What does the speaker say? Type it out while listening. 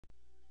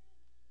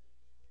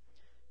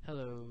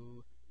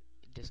Hello,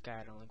 this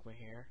guy Delinquent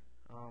here.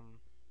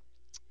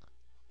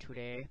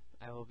 Today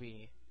I will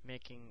be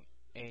making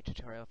a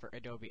tutorial for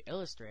Adobe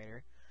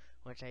Illustrator,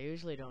 which I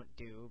usually don't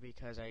do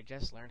because I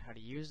just learned how to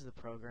use the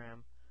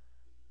program,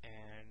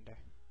 and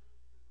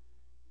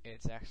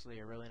it's actually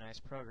a really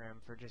nice program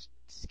for just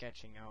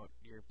sketching out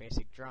your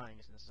basic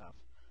drawings and stuff.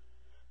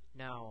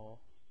 Now,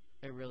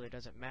 it really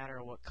doesn't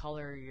matter what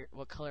color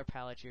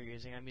palette you're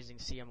using. I'm using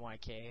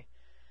CMYK.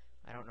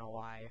 I don't know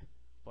why,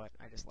 but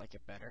I just like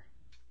it better.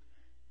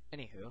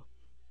 Anywho,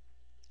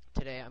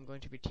 today I'm going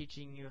to be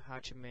teaching you how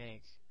to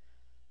make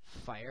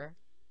fire.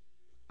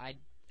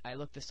 I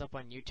looked this up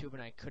on YouTube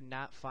and I could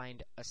not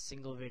find a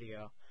single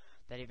video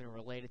that even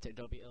related to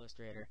Adobe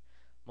Illustrator.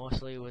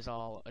 Mostly it was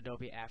all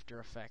Adobe After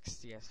Effects,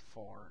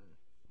 CS4, and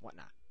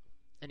whatnot.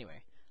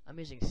 Anyway, I'm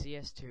using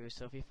CS2,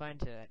 so if you find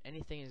that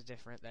anything is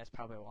different, that's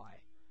probably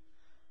why.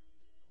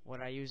 What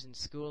I use in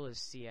school is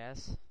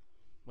CS,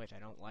 which I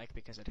don't like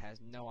because it has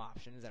no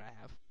options that I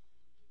have.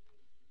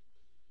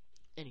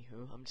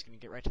 Anywho, I'm just going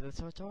to get right to the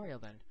tutorial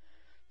then.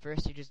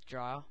 First, you just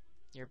draw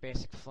your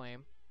basic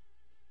flame.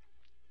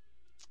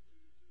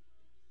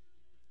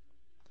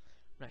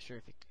 I'm not sure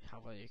if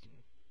how well you can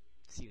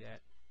see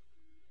that.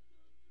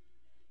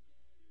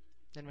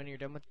 Then when you're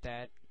done with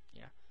that,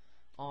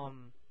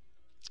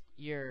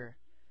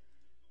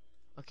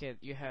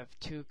 you have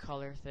two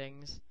color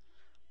things.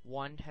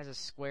 One has a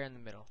square in the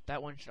middle.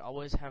 That one should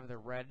always have the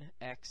red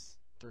X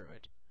through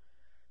it.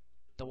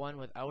 The one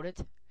without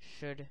it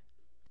should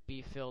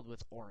be filled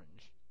with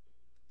orange.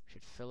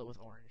 Should fill it with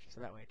orange,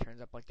 so that way it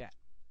turns up like that.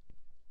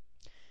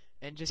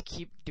 And just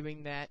keep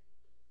doing that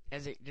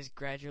as it just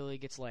gradually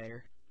gets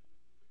lighter.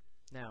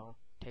 Now,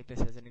 take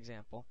this as an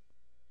example.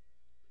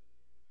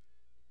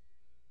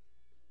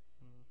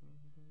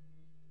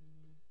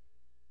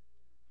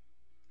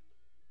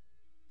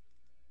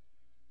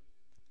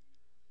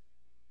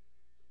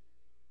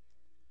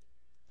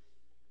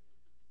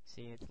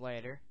 See, it's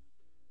lighter.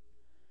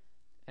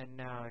 And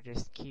now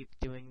just keep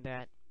doing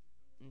that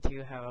until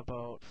you have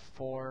about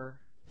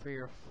three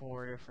or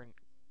four different.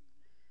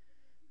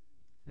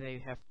 They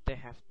have.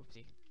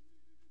 Oopsie,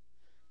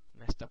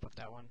 messed up with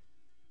that one.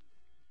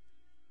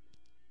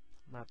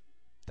 I'm not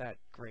that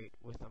great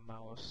with a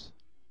mouse.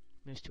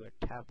 I'm used to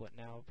a tablet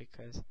now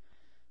because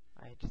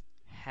I just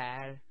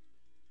had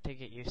to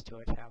get used to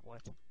a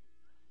tablet.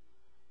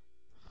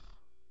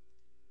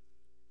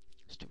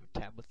 Stupid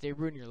tablets, they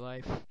ruin your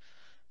life.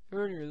 They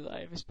ruin your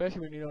life,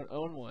 especially when you don't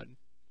own one.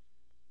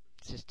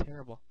 It's just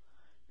terrible.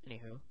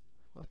 Anywho,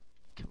 well,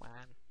 come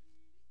on.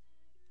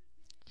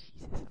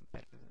 Jesus, I'm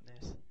better than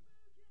this.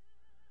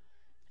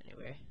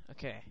 Anyway,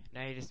 okay,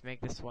 now you just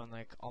make this one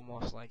like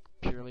almost like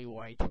purely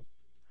white.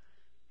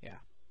 Yeah.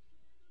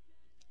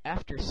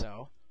 After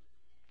so,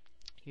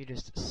 you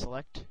just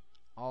select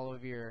all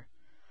of your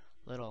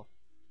little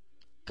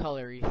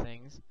colory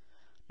things.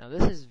 Now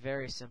this is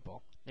very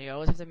simple. Now you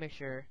always have to make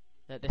sure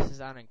that this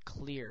is on a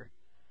clear,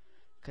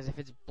 because if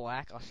it's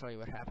black, I'll show you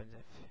what happens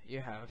if you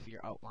have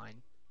your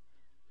outline.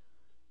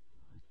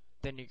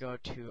 Then you go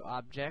to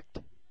Object,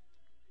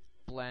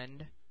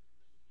 Blend,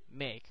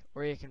 Make,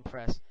 or you can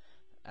press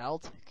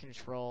Alt,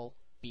 Control,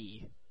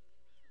 B.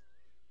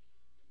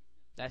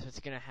 That's what's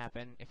gonna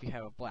happen if you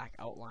have a black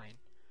outline.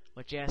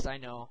 Which, yes, I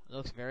know, it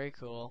looks very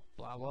cool,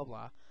 blah blah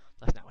blah.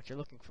 That's not what you're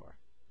looking for.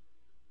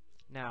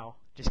 Now,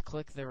 just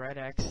click the red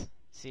X,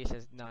 see it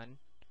says none,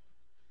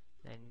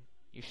 then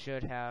you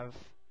should have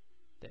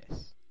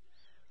this.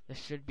 This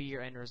should be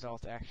your end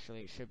result.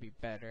 Actually, it should be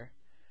better,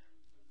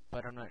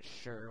 but I'm not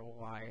sure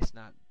why it's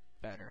not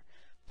better.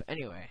 But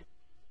anyway,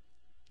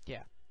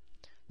 yeah.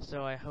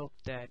 So I hope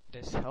that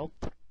this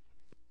helped.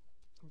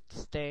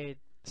 Stay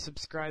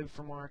subscribed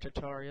for more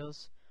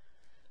tutorials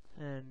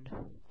and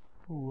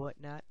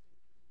whatnot.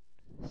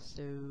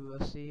 So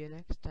I'll see you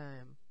next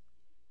time.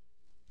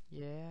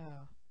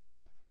 Yeah.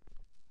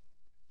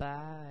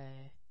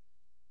 Bye.